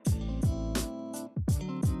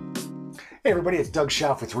Hey everybody, it's Doug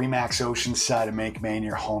Schauf with RE/MAX Oceanside of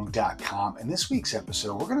MakeMainYourHome.com. In this week's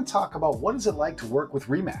episode, we're going to talk about what is it like to work with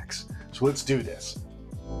RE/MAX. So let's do this.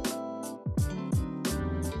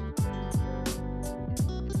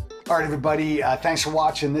 All right, everybody, thanks for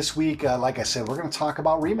watching this week. Like I said, we're going to talk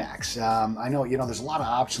about RE/MAX. I know, there's a lot of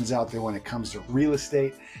options out there when it comes to real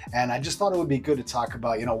estate, and I just thought it would be good to talk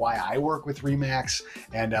about, why I work with RE/MAX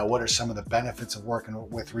and what are some of the benefits of working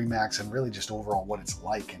with RE/MAX and really just overall what it's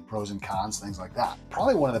like and pros and cons, things like that.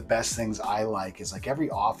 Probably one of the best things I like is every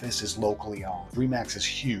office is locally owned. RE/MAX is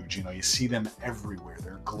huge. You see them everywhere.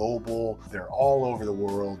 They're global. They're all over the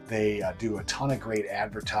world. They do a ton of great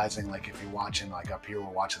advertising. Like if you're watching, up here, we're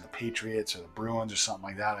watching the Patriots or the Bruins or something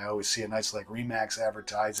like that. I always see a nice RE/MAX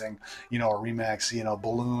advertising, a RE/MAX,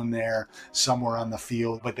 balloon there somewhere on the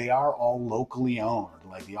field, but they are all locally owned.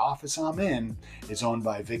 Like the office I'm in is owned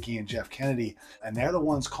by Vicky and Jeff Kennedy, and they're the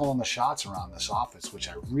ones calling the shots around this office, which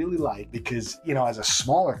I really like because, as a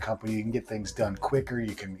smaller company, you can get things done quicker.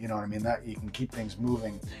 You can, that you can keep things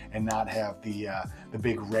moving and not have the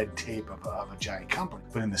big red tape of a giant company.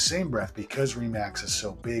 But in the same breath, because RE/MAX is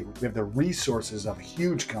so big, we have the resources of a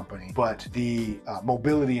huge company, but the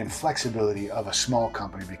mobility and flexibility of a small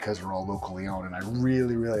company because we're all locally owned. And I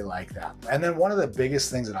really, really like that. And then one of the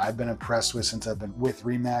biggest things that I've been impressed with since I've been with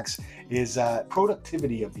RE/MAX is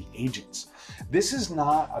productivity of the agents. This is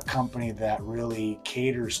not a company that really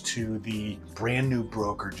caters to the brand new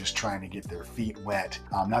broker just trying to get their feet wet.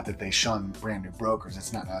 Not that they shun brand new brokers,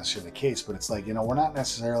 it's not necessarily the case, but it's we're not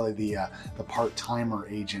necessarily the part-timer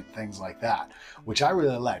agent, things like that, which I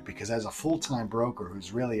really like because as a full-time broker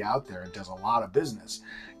who's really out there and does a lot of business,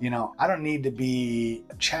 I don't need to be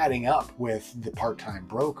chatting up with the part-time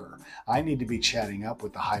broker. I need to be chatting up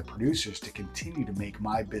with the high producers to continue to make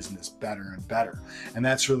my business better and better. And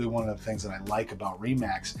that's really one of the things that I like about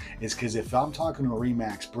RE/MAX is because if I'm talking to a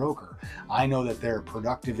RE/MAX broker, I know that they're a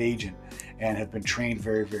productive agent and have been trained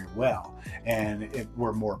very, very well. And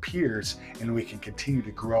we're more peers and we can continue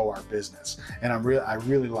to grow our business. And I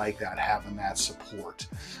really like that, having that support.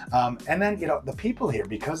 And then, the people here,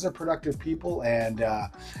 because they're productive people and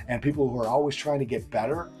people who are always trying to get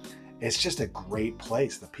better, it's just a great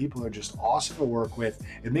place. The people are just awesome to work with.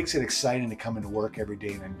 It makes it exciting to come into work every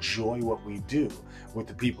day and enjoy what we do with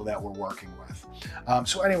the people that we're working with.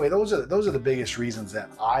 So anyway, those are the biggest reasons that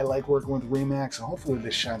I like working with RE/MAX, and hopefully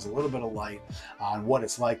this shines a little bit of light on what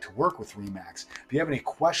it's like to work with RE/MAX. If you have any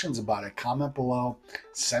questions about it, comment below,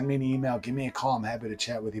 send me an email, give me a call. I'm happy to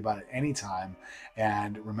chat with you about it anytime.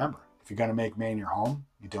 And remember, if you're going to make Maine your home,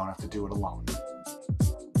 you don't have to do it alone.